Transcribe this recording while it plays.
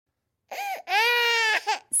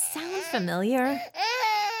Familiar?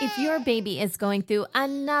 If your baby is going through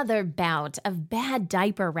another bout of bad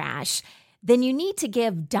diaper rash, then you need to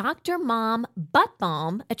give Dr. Mom Butt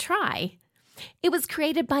Balm a try. It was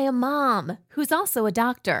created by a mom who's also a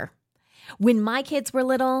doctor. When my kids were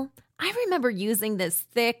little, I remember using this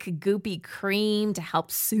thick, goopy cream to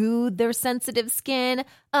help soothe their sensitive skin.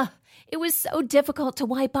 It was so difficult to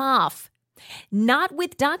wipe off. Not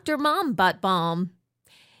with Dr. Mom Butt Balm.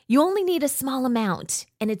 You only need a small amount,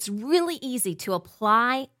 and it's really easy to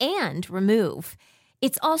apply and remove.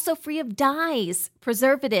 It's also free of dyes,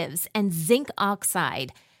 preservatives, and zinc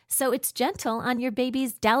oxide, so it's gentle on your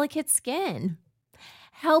baby's delicate skin.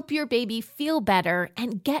 Help your baby feel better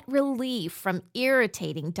and get relief from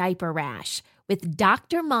irritating diaper rash with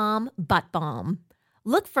Dr. Mom Butt Balm.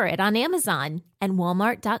 Look for it on Amazon and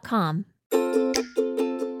Walmart.com.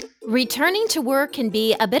 Returning to work can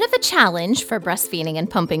be a bit of a challenge for breastfeeding and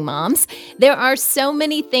pumping moms. There are so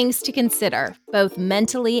many things to consider, both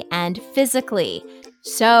mentally and physically.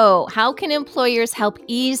 So, how can employers help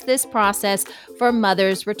ease this process for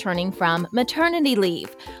mothers returning from maternity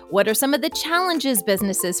leave? What are some of the challenges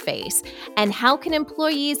businesses face? And how can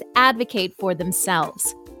employees advocate for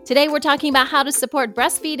themselves? Today, we're talking about how to support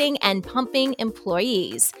breastfeeding and pumping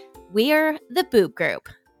employees. We're the Boob Group.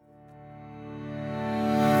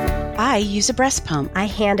 I use a breast pump. I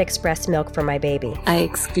hand express milk for my baby. I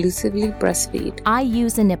exclusively breastfeed. I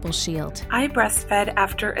use a nipple shield. I breastfed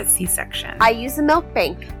after a C-section. I use a milk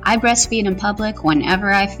bank. I breastfeed in public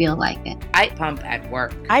whenever I feel like it. I pump at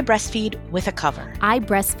work. I breastfeed with a cover. I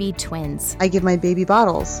breastfeed twins. I give my baby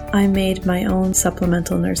bottles. I made my own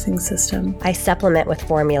supplemental nursing system. I supplement with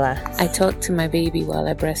formula. I talk to my baby while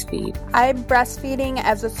I breastfeed. I'm breastfeeding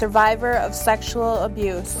as a survivor of sexual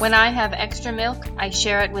abuse. When I have extra milk, I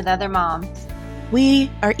share it with other moms. We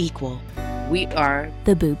are equal. We are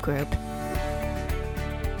the Boob Group.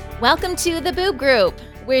 Welcome to the Boob Group.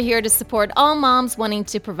 We're here to support all moms wanting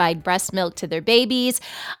to provide breast milk to their babies.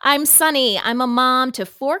 I'm Sunny. I'm a mom to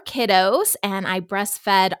 4 kiddos, and I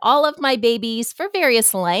breastfed all of my babies for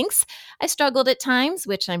various lengths. I struggled at times,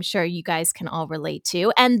 which I'm sure you guys can all relate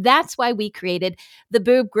to, and that's why we created the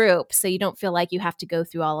Boob Group, so you don't feel like you have to go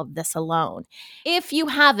through all of this alone. If you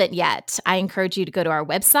haven't yet, I encourage you to go to our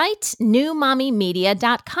website,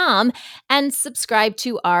 newmommymedia.com, and subscribe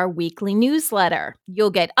to our weekly newsletter.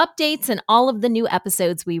 You'll get updates and all of the new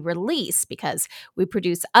episodes we release because we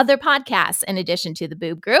produce other podcasts in addition to the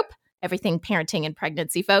Boob Group. Everything parenting and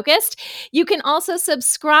pregnancy focused. You can also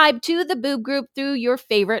subscribe to the Boob Group through your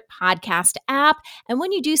favorite podcast app. And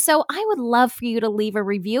when you do so, I would love for you to leave a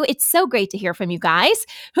review. It's so great to hear from you guys.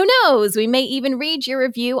 Who knows? We may even read your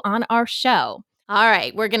review on our show. All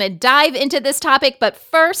right, we're going to dive into this topic, but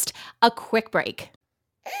first, a quick break.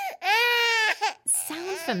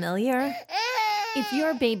 Sound familiar? If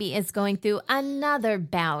your baby is going through another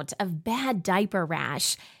bout of bad diaper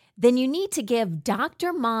rash, then you need to give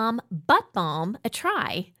Dr. Mom Butt Balm a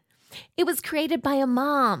try. It was created by a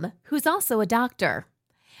mom who's also a doctor.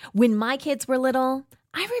 When my kids were little,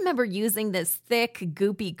 I remember using this thick,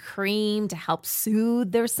 goopy cream to help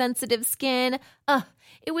soothe their sensitive skin.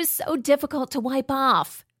 It was so difficult to wipe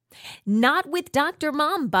off. Not with Dr.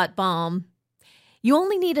 Mom Butt Balm. You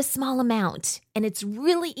only need a small amount, and it's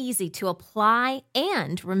really easy to apply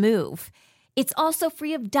and remove. It's also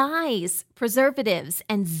free of dyes, preservatives,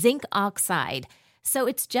 and zinc oxide, so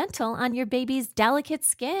it's gentle on your baby's delicate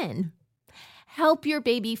skin. Help your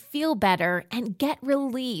baby feel better and get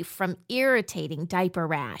relief from irritating diaper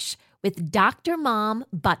rash with Dr. Mom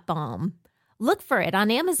Butt Balm. Look for it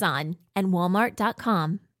on Amazon and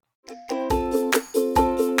Walmart.com.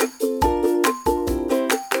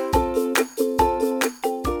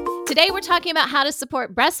 Today, we're talking about how to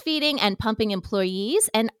support breastfeeding and pumping employees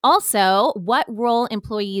and also what role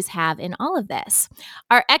employees have in all of this.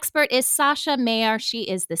 Our expert is Sasha Mayer. She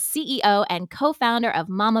is the CEO and co-founder of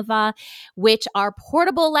Mamava, which are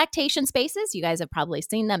portable lactation spaces. You guys have probably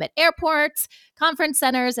seen them at airports, conference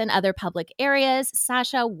centers, and other public areas.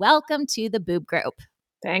 Sasha, welcome to the Boob Group.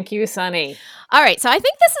 Thank you, Sunny. All right. So I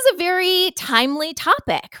think this is a very timely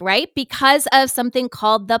topic, right? Because of something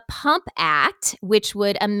called the Pump Act, which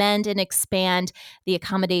would amend and expand the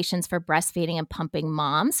accommodations for breastfeeding and pumping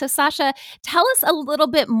moms. So Sasha, tell us a little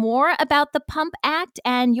bit more about the Pump Act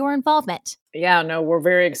and your involvement. Yeah, no, we're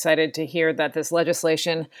very excited to hear that this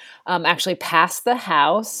legislation actually passed the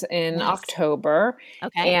House in October.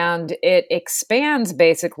 Okay. And it expands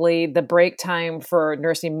basically the break time for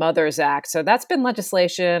Nursing Mothers Act. So that's been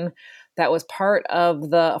legislation that was part of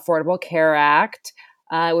the Affordable Care Act.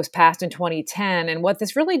 It was passed in 2010. And what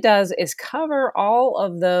this really does is cover all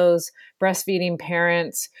of those breastfeeding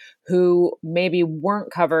parents who maybe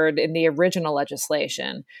weren't covered in the original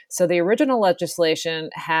legislation. So the original legislation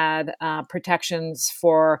had protections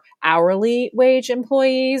for hourly wage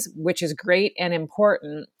employees, which is great and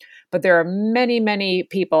important. But there are many, many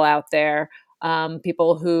people out there,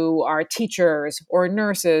 people who are teachers or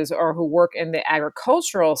nurses or who work in the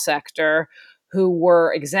agricultural sector who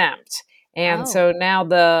were exempt. And Oh. so now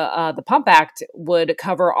the Pump Act would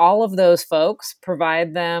cover all of those folks,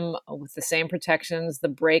 provide them with the same protections, the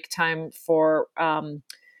break time for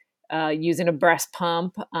using a breast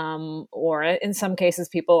pump, or in some cases,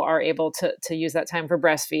 people are able to use that time for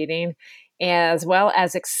breastfeeding, as well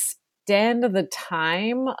as extend the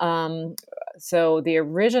time. So the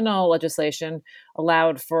original legislation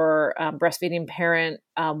allowed for breastfeeding parent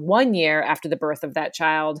 1 year after the birth of that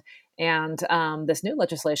child. And this new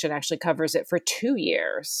legislation actually covers it for 2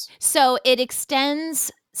 years. So it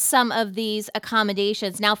extends some of these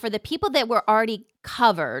accommodations. Now, for the people that were already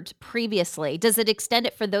covered previously, does it extend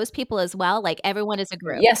it for those people as well? Like everyone as a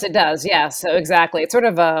group? Yes, it does. Yeah. So exactly. It's sort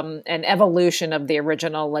of an evolution of the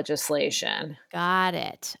original legislation. Got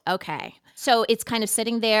it. Okay. So it's kind of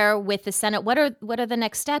sitting there with the Senate. What are the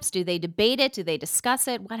next steps? Do they debate it? Do they discuss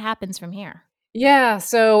it? What happens from here? Yeah,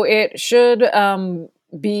 so it should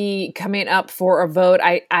be coming up for a vote.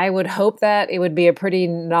 I would hope that it would be a pretty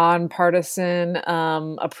nonpartisan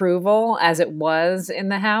approval as it was in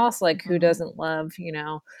the House. Like, who Mhm. doesn't love,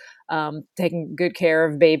 taking good care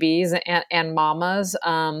of babies and mamas?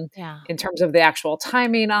 Yeah. In terms of the actual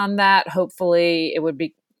timing on that, hopefully it would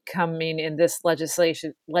be coming in this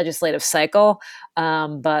legislative cycle,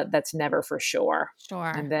 but that's never for sure.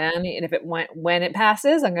 Sure. And if it went when it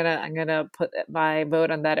passes, I'm gonna put my vote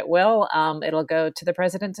on that it will. It'll go to the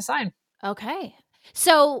president to sign. Okay.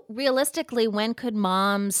 So realistically, when could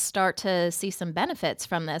moms start to see some benefits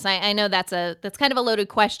from this? I know that's kind of a loaded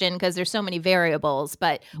question because there's so many variables,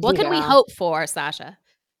 but what can we Yeah. hope for, Sasha?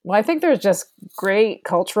 Well, I think there's just great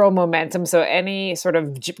cultural momentum. So any sort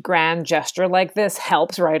of grand gesture like this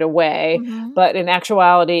helps right away. Mhm. But in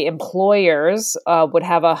actuality, employers would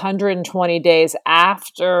have 120 days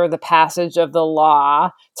after the passage of the law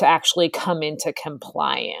to actually come into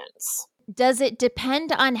compliance. Does it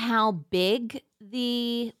depend on how big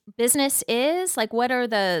the business is? Like, what are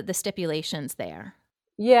the stipulations there?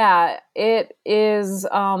 Yeah, it is.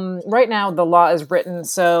 Right now, the law is written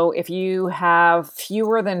so if you have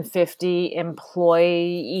fewer than 50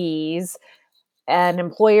 employees, an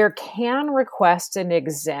employer can request an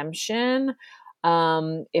exemption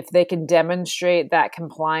if they can demonstrate that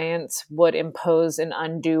compliance would impose an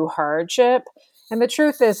undue hardship. And the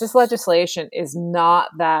truth is, this legislation is not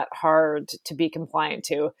that hard to be compliant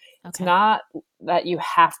to. It's Okay. not that you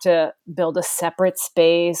have to build a separate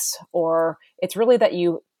space, or it's really that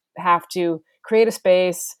you have to create a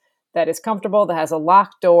space that is comfortable, that has a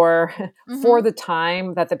locked door for Mhm. the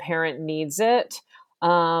time that the parent needs it.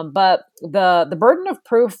 But the burden of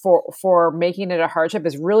proof for making it a hardship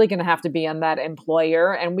is really going to have to be on that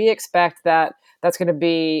employer, and we expect that that's going to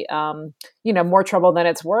be more trouble than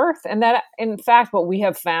it's worth. And that, in fact, what we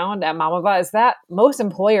have found at Mamava is that most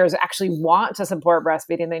employers actually want to support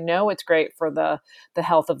breastfeeding. They know it's great for the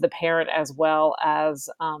health of the parent as well as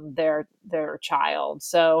their child.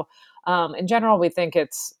 So in general, we think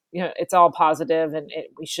it's all positive, and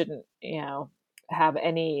we shouldn't have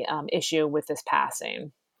any issue with this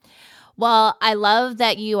passing. Well, I love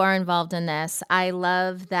that you are involved in this. I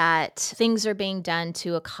love that things are being done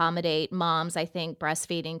to accommodate moms. I think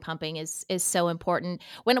breastfeeding, pumping is so important.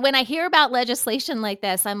 When I hear about legislation like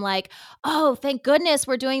this, I'm like, "Oh, thank goodness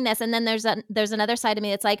we're doing this." And then there's another side of me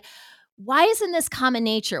that's like, why isn't this common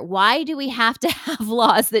nature? Why do we have to have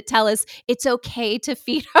laws that tell us it's okay to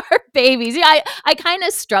feed our babies? Yeah, I kind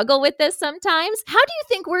of struggle with this sometimes. How do you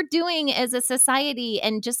think we're doing as a society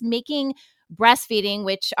and just making breastfeeding,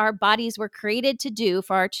 which our bodies were created to do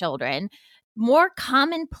for our children, more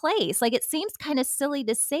commonplace? Like it seems kind of silly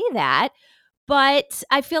to say that, but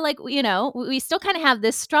I feel like, we still kind of have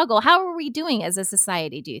this struggle. How are we doing as a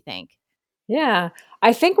society, do you think? Yeah,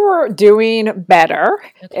 I think we're doing better.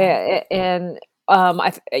 Okay. And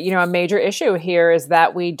a major issue here is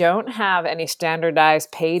that we don't have any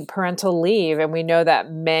standardized paid parental leave, and we know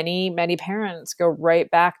that many parents go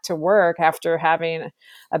right back to work after having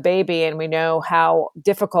a baby, and we know how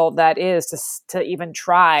difficult that is to even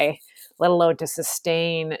try, let alone to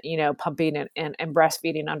sustain, pumping and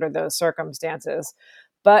breastfeeding under those circumstances.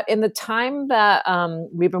 But in the time that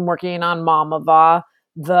we've been working on Mamava,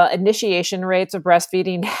 the initiation rates of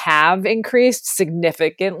breastfeeding have increased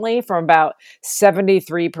significantly from about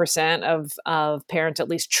 73% of parents at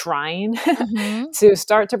least trying Mm-hmm. to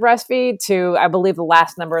start to breastfeed to, I believe the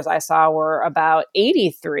last numbers I saw were about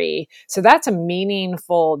 83. So that's a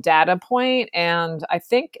meaningful data point. And I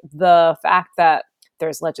think the fact that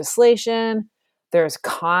there's legislation, there's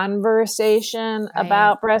conversation Right.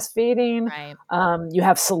 about breastfeeding. Right. You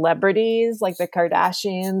have celebrities like the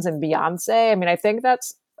Kardashians and Beyonce. I mean, I think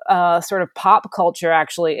that's sort of pop culture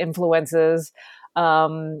actually influences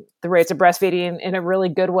the rates of breastfeeding in a really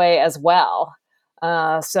good way as well.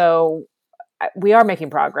 So we are making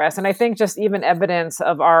progress. And I think just even evidence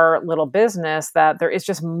of our little business that there is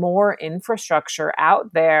just more infrastructure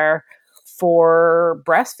out there for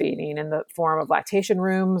breastfeeding in the form of lactation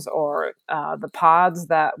rooms or the pods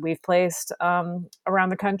that we've placed around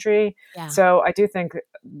the country. Yeah. So I do think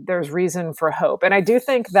there's reason for hope. And I do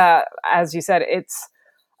think that, as you said, it's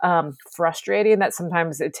frustrating that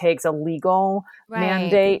sometimes it takes a legal Right.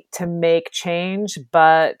 mandate to make change,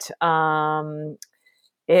 but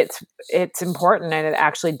it's important and it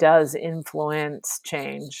actually does influence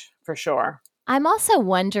change for sure. I'm also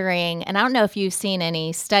wondering, and I don't know if you've seen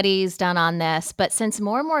any studies done on this, but since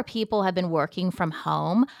more and more people have been working from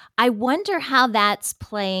home, I wonder how that's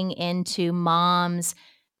playing into moms.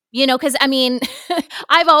 Because I mean,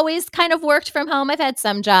 I've always kind of worked from home. I've had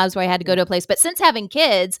some jobs where I had to go to a place, but since having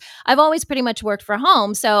kids, I've always pretty much worked from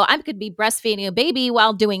home. So I could be breastfeeding a baby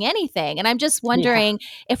while doing anything. And I'm just Yeah. wondering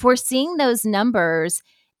if we're seeing those numbers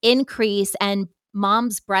increase and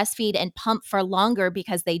moms breastfeed and pump for longer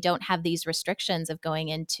because they don't have these restrictions of going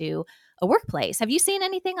into a workplace. Have you seen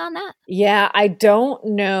anything on that? Yeah, I don't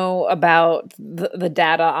know about the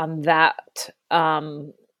data on that.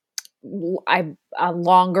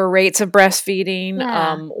 Longer rates of breastfeeding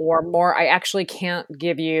Yeah. or more. I actually can't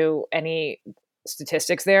give you any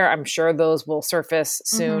statistics there. I'm sure those will surface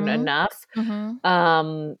soon Mhm. enough. Mhm.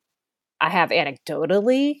 Um, I have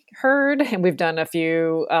anecdotally heard, and we've done a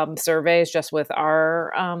few surveys just with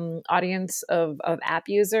our audience of app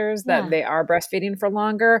users that Yeah. they are breastfeeding for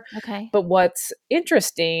longer. Okay. But what's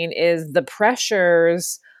interesting is the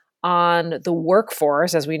pressures on the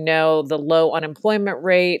workforce, as we know, the low unemployment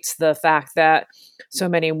rates, the fact that so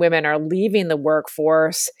many women are leaving the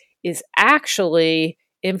workforce is actually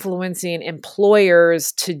influencing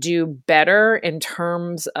employers to do better in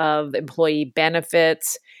terms of employee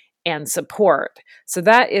benefits and support. So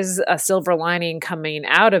that is a silver lining coming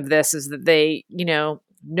out of this, is that they,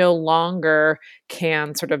 no longer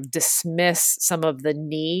can sort of dismiss some of the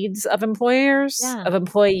needs of Yeah.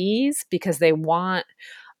 employees, because they want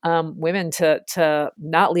women to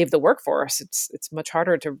not leave the workforce. It's much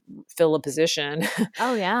harder to fill a position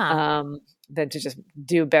Oh, yeah. than to just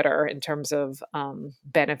do better in terms of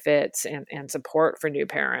benefits and support for new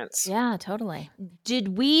parents. Yeah, totally.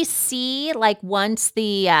 Did we see, like, once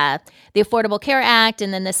the Affordable Care Act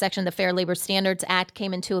and then this section, the Fair Labor Standards Act,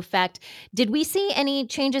 came into effect, did we see any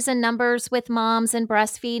changes in numbers with moms and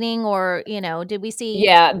breastfeeding, or did we see?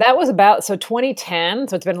 Yeah, that was about 2010.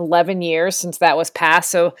 So it's been 11 years since that was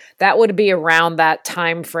passed. So that would be around that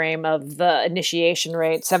time frame of the initiation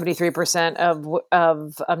rate, 73%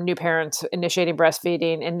 of new parents initiating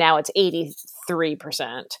breastfeeding, and now it's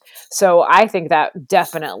 83%. So I think that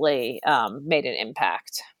definitely made an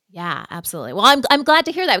impact. Yeah, absolutely. Well, I'm glad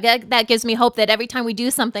to hear that. That gives me hope that every time we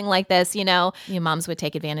do something like this, you moms would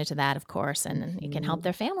take advantage of that, of course, and it can help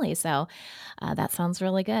their families. So that sounds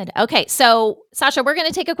really good. Okay, so Sasha, we're going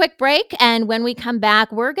to take a quick break, and when we come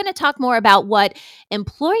back, we're going to talk more about what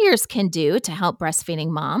employers can do to help breastfeeding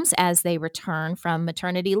moms as they return from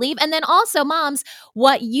maternity leave, and then also moms,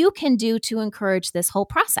 what you can do to encourage this whole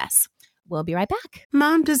process. We'll be right back.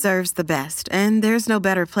 Mom deserves the best, and there's no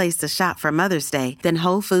better place to shop for Mother's Day than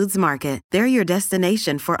Whole Foods Market. They're your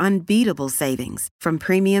destination for unbeatable savings, from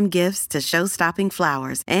premium gifts to show-stopping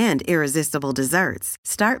flowers and irresistible desserts.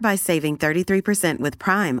 Start by saving 33% with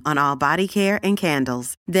Prime on all body care and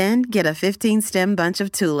candles. Then get a 15-stem bunch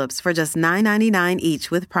of tulips for just $9.99 each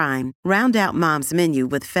with Prime. Round out Mom's menu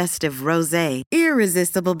with festive rosé,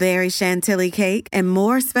 irresistible berry chantilly cake, and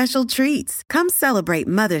more special treats. Come celebrate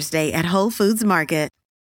Mother's Day at Whole Foods Market.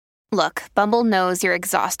 Look, Bumble knows you're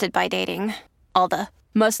exhausted by dating. All the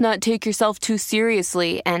must not take yourself too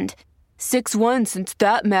seriously and 6'1" since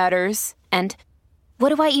that matters. And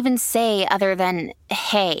what do I even say other than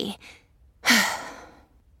hey?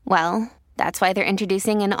 Well, that's why they're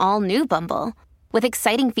introducing an all-new Bumble with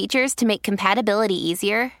exciting features to make compatibility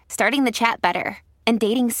easier, starting the chat better, and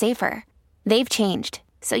dating safer. They've changed,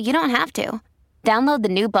 so you don't have to. Download the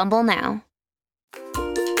new Bumble now.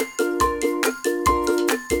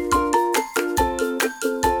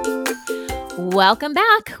 Welcome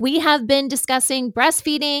back. We have been discussing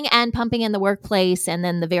breastfeeding and pumping in the workplace, and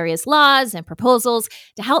then the various laws and proposals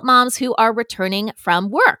to help moms who are returning from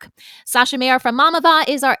work. Sasha Mayer from Mamava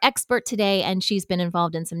is our expert today, and she's been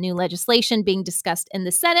involved in some new legislation being discussed in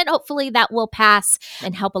the Senate. Hopefully that will pass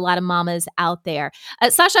and help a lot of mamas out there.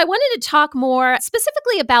 Sasha, I wanted to talk more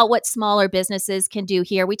specifically about what smaller businesses can do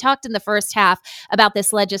here. We talked in the first half about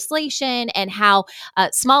this legislation and how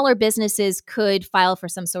smaller businesses could file for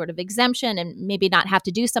some sort of exemption and maybe not have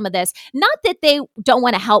to do some of this. Not that they don't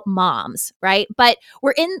want to help moms, right? But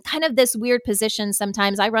we're in kind of this weird position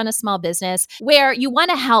sometimes. I run a small business where you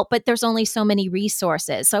want to help, but there's only so many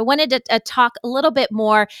resources. So I wanted to talk a little bit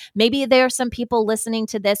more. Maybe there are some people listening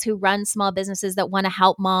to this who run small businesses that want to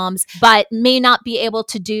help moms, but may not be able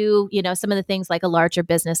to do, some of the things like a larger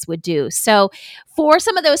business would do. So for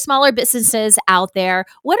some of those smaller businesses out there,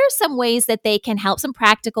 what are some ways that they can help, some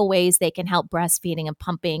practical ways they can help breastfeeding and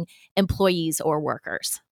pumping employees or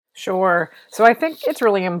workers? Sure. So I think it's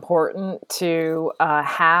really important to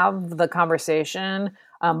have the conversation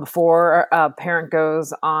before a parent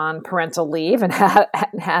goes on parental leave and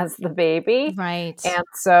has the baby. Right. And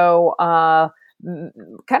so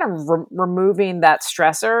kind of removing that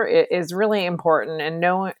stressor is really important,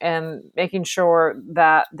 and making sure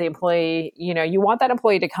that the employee, you want that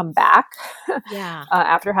employee to come back Yeah.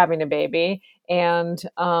 after having a baby, and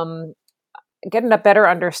getting a better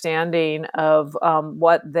understanding of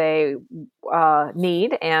what they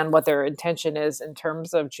need and what their intention is in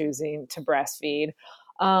terms of choosing to breastfeed.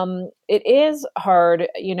 It is hard,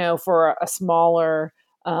 for a smaller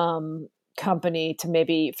company to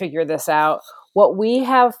maybe figure this out. What we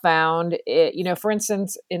have found, for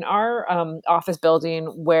instance, in our office building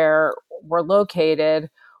where we're located,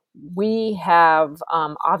 we have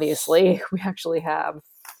obviously we actually have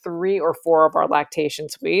 3 or 4 of our lactation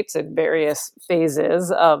suites in various phases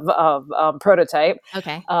of prototype,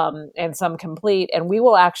 Okay. and some complete. And we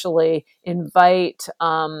will actually invite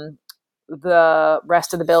the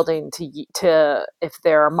rest of the building to if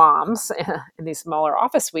there are moms in these smaller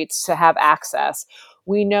office suites to have access.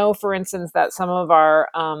 We know, for instance, that some of our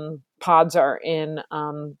pods are in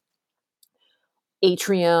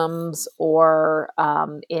atriums or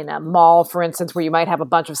in a mall, for instance, where you might have a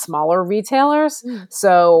bunch of smaller retailers.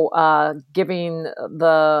 So giving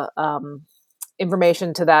the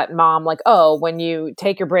information to that mom, like, oh, when you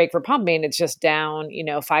take your break for pumping, it's just down,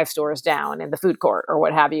 5 stores down in the food court or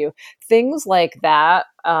what have you. Things like that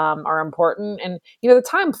are important. And, the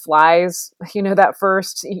time flies, that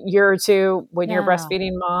first year or two when you're a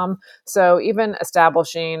breastfeeding mom. So even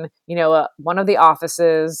establishing, one of the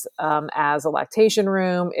offices as a lactation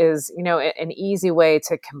room is, an easy way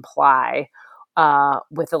to comply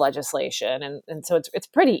with the legislation. And so it's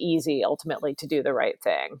pretty easy ultimately to do the right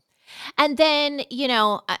thing. And then,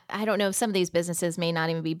 I don't know, some of these businesses may not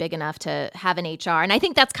even be big enough to have an HR. And I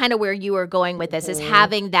think that's kind of where you were going with this, is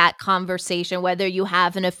having that conversation, whether you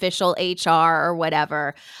have an official HR or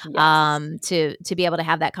whatever, Yes. to be able to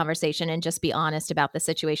have that conversation and just be honest about the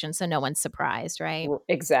situation so no one's surprised, right?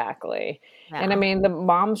 Exactly. And I Yeah. mean, the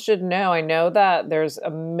moms should know. I know that there's a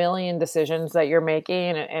million decisions that you're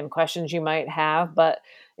making and questions you might have, but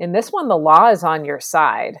in this one, the law is on your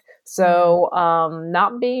side. So,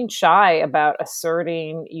 not being shy about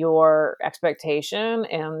asserting your expectation,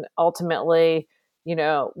 and ultimately,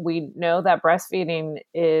 we know that breastfeeding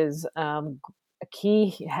is a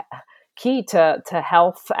key to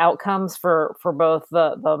health outcomes for both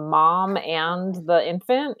the mom and the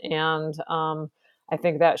infant, and I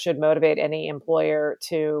think that should motivate any employer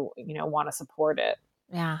to want to support it.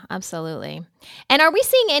 Yeah, absolutely. And are we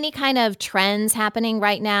seeing any kind of trends happening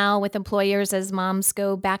right now with employers as moms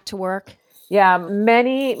go back to work? Yeah,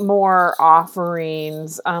 many more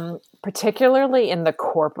offerings, particularly in the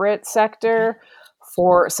corporate Okay. sector,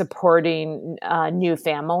 for supporting new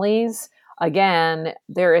families. Again,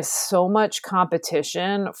 there is so much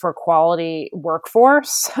competition for quality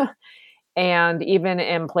workforce. And even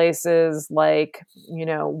in places like,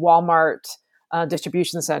 Walmart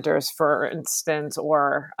distribution centers, for instance,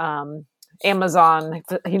 or Amazon,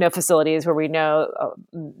 facilities where we know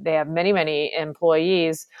they have many, many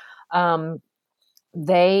employees. Um,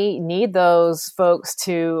 they need those folks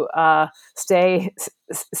to stay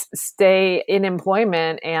in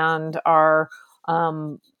employment, and are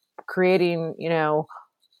creating,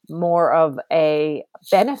 more of a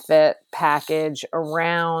benefit package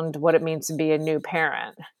around what it means to be a new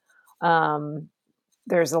parent. Um,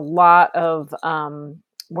 there's a lot of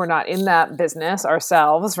we're not in that business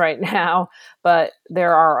ourselves right now, but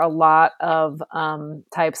there are a lot of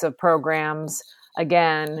types of programs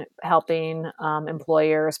again, helping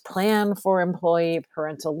employers plan for employee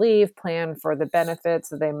parental leave, plan for the benefits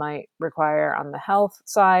that they might require on the health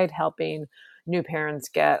side, helping new parents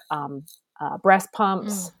get breast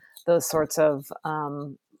pumps, those sorts of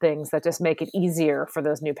things that just make it easier for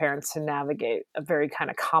those new parents to navigate a very kind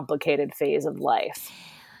of complicated phase of life.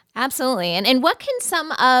 Absolutely. And what can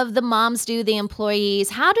some of the moms do, the employees?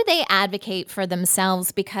 How do they advocate for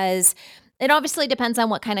themselves? Because it obviously depends on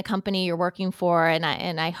what kind of company you're working for. And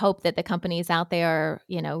I hope that the companies out there are,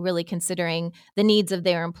 really considering the needs of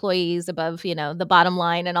their employees above, the bottom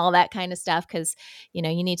line and all that kind of stuff. Because, you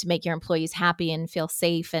need to make your employees happy and feel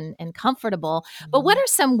safe and comfortable. But what are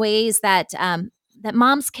some ways that that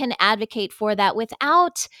moms can advocate for that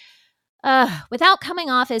without coming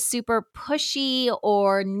off as super pushy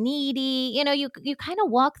or needy? You kind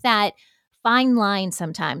of walk that fine line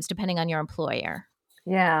sometimes, depending on your employer.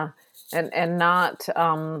 Yeah, and not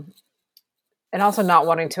and also not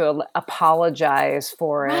wanting to apologize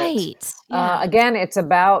for it. Right. Yeah. Again, it's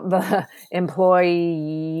about the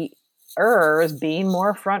employers being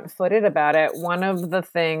more front-footed about it. One of the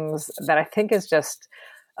things that I think is just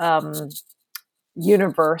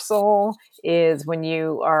universal is when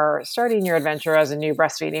you are starting your adventure as a new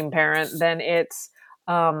breastfeeding parent, then it's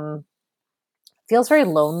feels very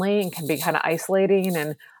lonely and can be kind of isolating.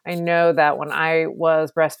 And I know that when I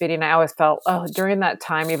was breastfeeding, I always felt, during that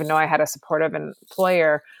time, even though I had a supportive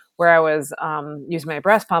employer where I was using my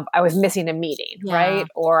breast pump, I was missing a meeting, right?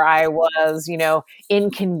 Or I was,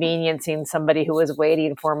 inconveniencing somebody who was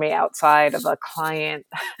waiting for me outside of a client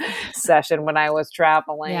session when I was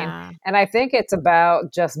traveling. Yeah. And I think it's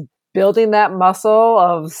about just building that muscle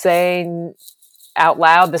of saying out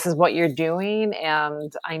loud, this is what you're doing.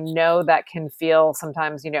 And I know that can feel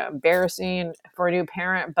sometimes, embarrassing for a new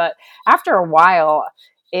parent, but after a while,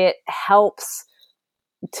 it helps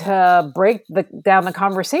to break down the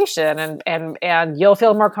conversation, and you'll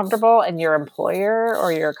feel more comfortable, and your employer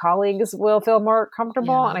or your colleagues will feel more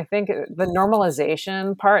comfortable. Yeah. And I think the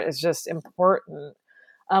normalization part is just important.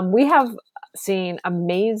 We have seen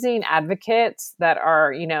amazing advocates that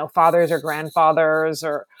are, fathers or grandfathers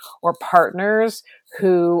or partners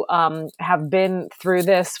who have been through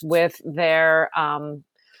this with their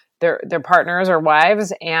partners or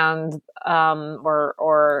wives, and they're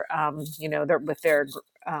with their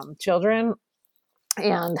children,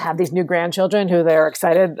 and have these new grandchildren who they're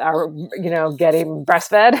excited are, getting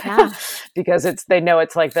breastfed because they know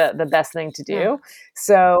it's like the best thing to do. Yeah.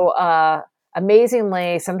 So,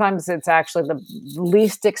 amazingly, sometimes it's actually the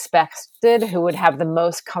least expected who would have the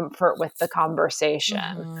most comfort with the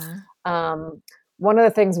conversation. One of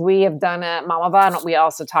the things we have done at Mamava, and we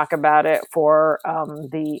also talk about it for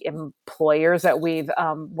the employers that we've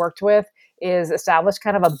worked with, is establish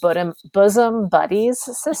kind of a bosom buddies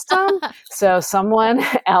system. So someone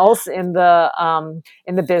else in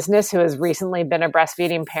the business who has recently been a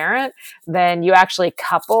breastfeeding parent, then you actually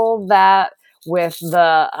couple that with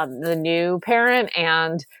the new parent,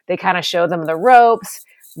 and they kind of show them the ropes,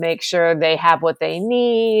 make sure they have what they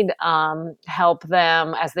need, help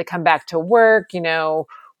them as they come back to work.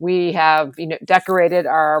 We have decorated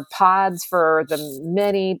our pods for the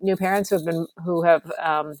many new parents who have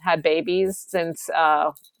had babies since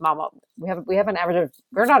Mama. We have an average of,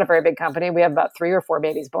 we're not a very big company. We have about 3 or 4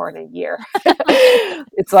 babies born a year.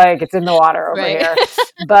 It's like it's in the water over here.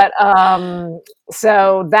 But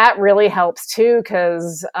so that really helps too,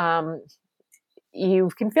 because you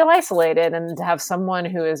can feel isolated, and to have someone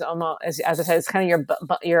who is almost, as I said, it's kind of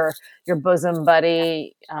your bosom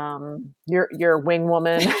buddy, your wing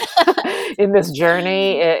woman in this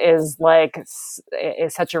journey is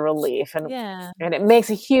such a relief, and it makes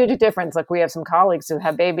a huge difference. Like, we have some colleagues who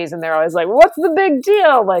have babies, and they're always like, "What's the big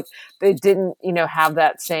deal?" Like, they didn't, have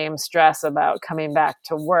that same stress about coming back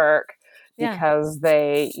to work because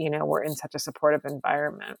they, were in such a supportive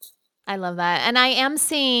environment. I love that. And I am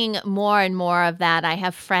seeing more and more of that. I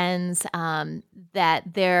have friends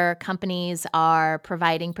that their companies are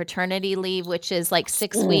providing paternity leave, which is like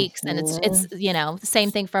 6 weeks. And it's the same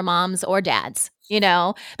thing for moms or dads,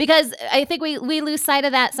 because I think we lose sight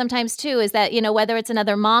of that sometimes too, is that, whether it's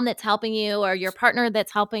another mom that's helping you or your partner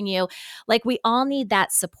that's helping you, like, we all need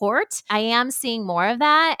that support. I am seeing more of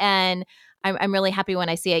that. And I'm really happy when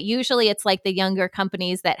I see it. Usually it's like the younger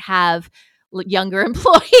companies that have younger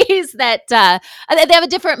employees that they have a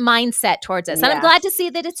different mindset towards us. And I'm glad to see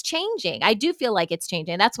that it's changing. I do feel like it's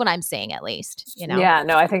changing. That's what I'm saying, at least. Yeah,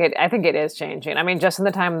 no, I think it is changing. I mean, just in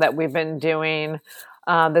the time that we've been doing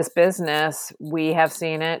this business, we have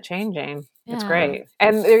seen it changing. Yeah. It's great.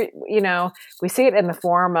 And we see it in the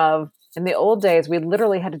form of, in the old days, we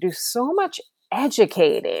literally had to do so much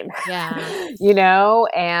educating, Yeah.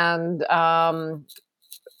 and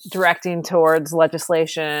directing towards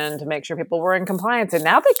legislation to make sure people were in compliance. And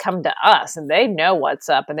now they come to us and they know what's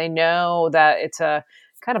up, and they know that it's a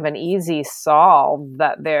kind of an easy solve,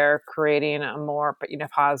 that they're creating a more,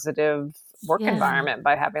 positive work environment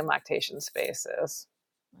by having lactation spaces.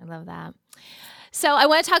 I love that. So I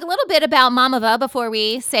want to talk a little bit about Mamava before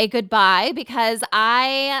we say goodbye, because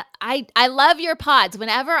I love your pods.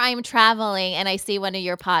 Whenever I'm traveling and I see one of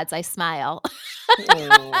your pods, I smile.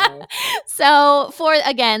 So for,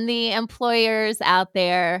 again, the employers out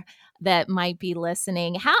there that might be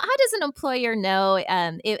listening, how does an employer know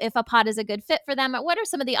if a pod is a good fit for them? What are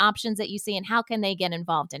some of the options that you see, and how can they get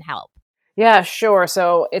involved and help? Yeah, sure.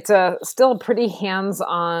 So it's still a pretty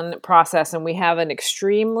hands-on process, and we have an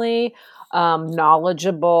extremely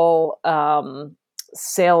knowledgeable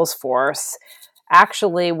sales force.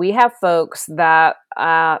 Actually, we have folks that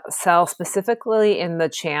sell specifically in the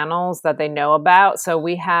channels that they know about. So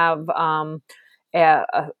we have a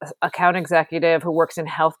account executive who works in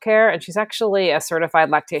healthcare, and she's actually a certified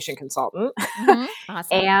lactation consultant. Awesome.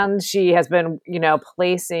 And she has been,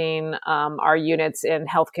 placing our units in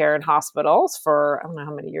healthcare and hospitals for, I don't know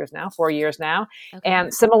how many years now, 4 years now. Okay.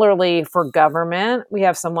 And similarly for government, we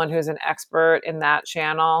have someone who's an expert in that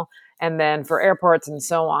channel, and then for airports and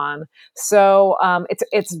so on. So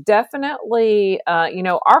it's definitely,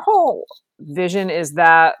 our whole vision is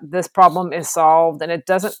that this problem is solved, and it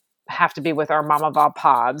doesn't have to be with our Mamava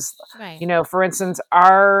pods. Right. For instance,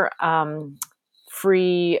 our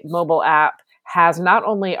free mobile app has not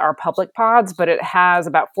only our public pods, but it has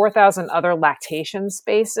about 4,000 other lactation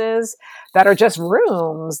spaces that are just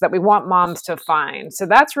rooms that we want moms to find. So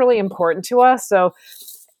that's really important to us. So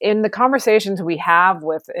in the conversations we have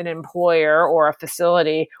with an employer or a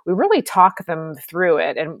facility, we really talk them through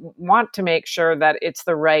it and want to make sure that it's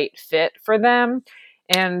the right fit for them.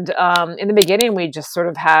 And in the beginning, we just sort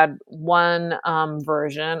of had one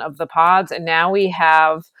version of the pods, and now we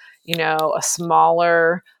have, a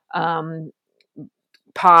smaller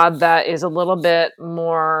pod that is a little bit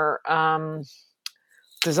more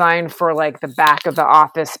designed for like the back of the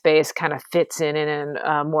office space, kind of fits in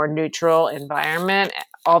a more neutral environment,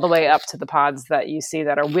 all the way up to the pods that you see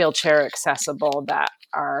that are wheelchair accessible, that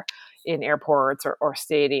are in airports or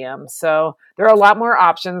stadiums. So there are a lot more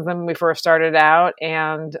options than when we first started out.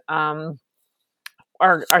 And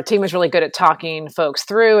our team is really good at talking folks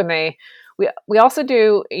through, and we also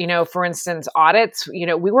do, for instance, audits.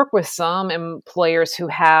 We work with some employers who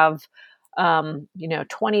have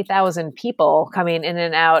 20,000 people coming in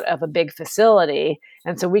and out of a big facility.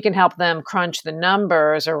 And so we can help them crunch the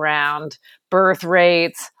numbers around birth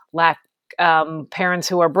rates, parents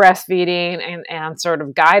who are breastfeeding, and sort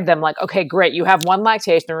of guide them like, okay, great, you have one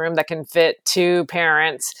lactation room that can fit 2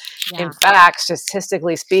 parents. Yeah. In fact,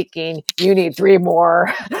 statistically speaking, you need 3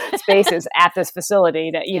 more spaces at this facility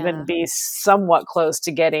to even be somewhat close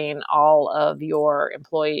to getting all of your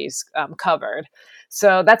employees covered.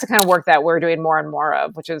 So that's the kind of work that we're doing more and more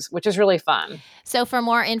of, which is really fun. So for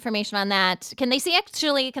more information on that, can they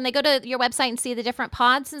go to your website and see the different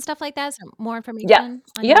pods and stuff like that? So more information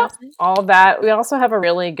on your website? All of that. We also have a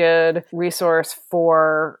really good resource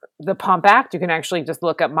for the Pump Act. You can actually just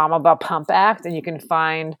look up Mamava Pump Act, and you can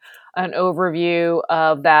find an overview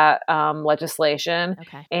of that legislation.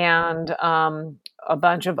 Okay. And a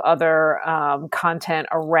bunch of other content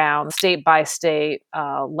around state by state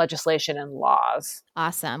legislation and laws.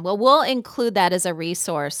 Awesome. Well, we'll include that as a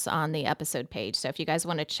resource on the episode page. So if you guys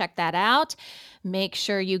want to check that out, make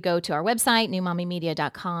sure you go to our website,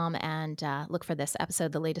 newmommymedia.com, and look for this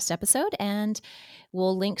episode, the latest episode, and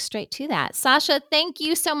we'll link straight to that. Sasha, thank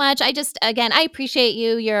you so much. I appreciate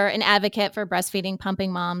you. You're an advocate for breastfeeding,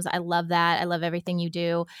 pumping moms. I love that. I love everything you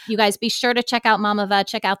do. You guys be sure to check out Mamava,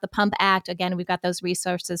 check out the Pump Act. Again, we've got those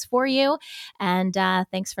resources for you. And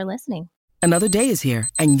thanks for listening. Another day is here,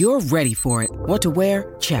 and you're ready for it. What to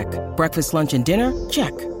wear? Check. Breakfast, lunch, and dinner?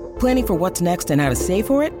 Check. Planning for what's next and how to save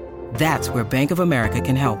for it? That's where Bank of America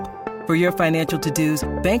can help. For your financial to-dos,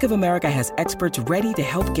 Bank of America has experts ready to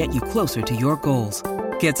help get you closer to your goals.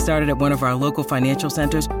 Get started at one of our local financial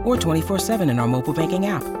centers or 24/7 in our mobile banking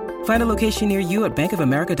app. Find a location near you at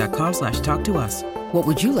bankofamerica.com/talktous. What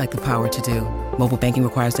would you like the power to do? Mobile banking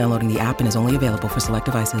requires downloading the app and is only available for select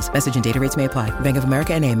devices. Message and data rates may apply. Bank of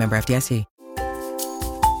America NA, member FDIC.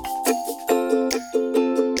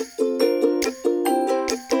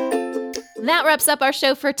 That wraps up our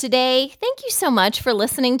show for today. Thank you so much for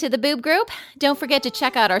listening to the Boob Group. Don't forget to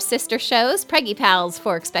check out our sister shows, Preggy Pals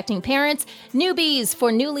for expecting parents, Newbies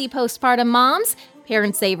for newly postpartum moms,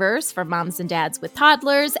 Parent Savers for moms and dads with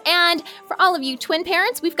toddlers, and for all of you twin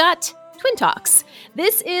parents, we've got Twin Talks.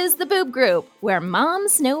 This is the Boob Group, where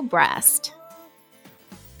moms know breast.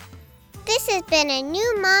 This has been a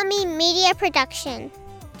New Mommy Media production.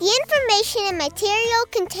 The information and material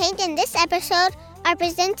contained in this episode are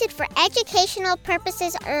presented for educational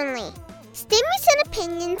purposes only. Statements and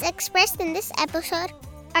opinions expressed in this episode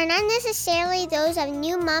are not necessarily those of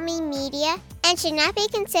New Mommy Media and should not be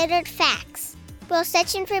considered facts. While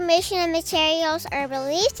such information and materials are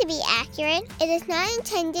believed to be accurate, it is not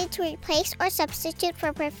intended to replace or substitute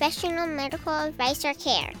for professional medical advice or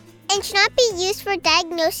care, and should not be used for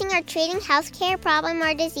diagnosing or treating healthcare problem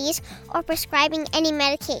or disease or prescribing any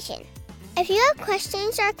medication. If you have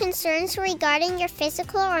questions or concerns regarding your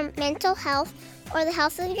physical or mental health or the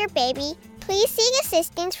health of your baby, please seek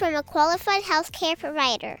assistance from a qualified healthcare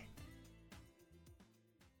provider.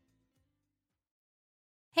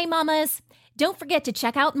 Hey mamas, don't forget to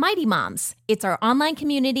check out Mighty Moms. It's our online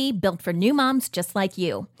community built for new moms just like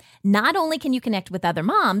you. Not only can you connect with other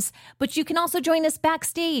moms, but you can also join us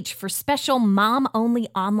backstage for special mom-only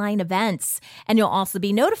online events. And you'll also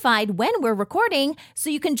be notified when we're recording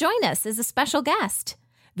so you can join us as a special guest.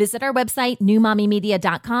 Visit our website,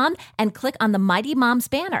 newmommymedia.com, and click on the Mighty Moms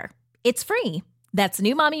banner. It's free. That's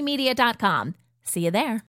newmommymedia.com. See you there.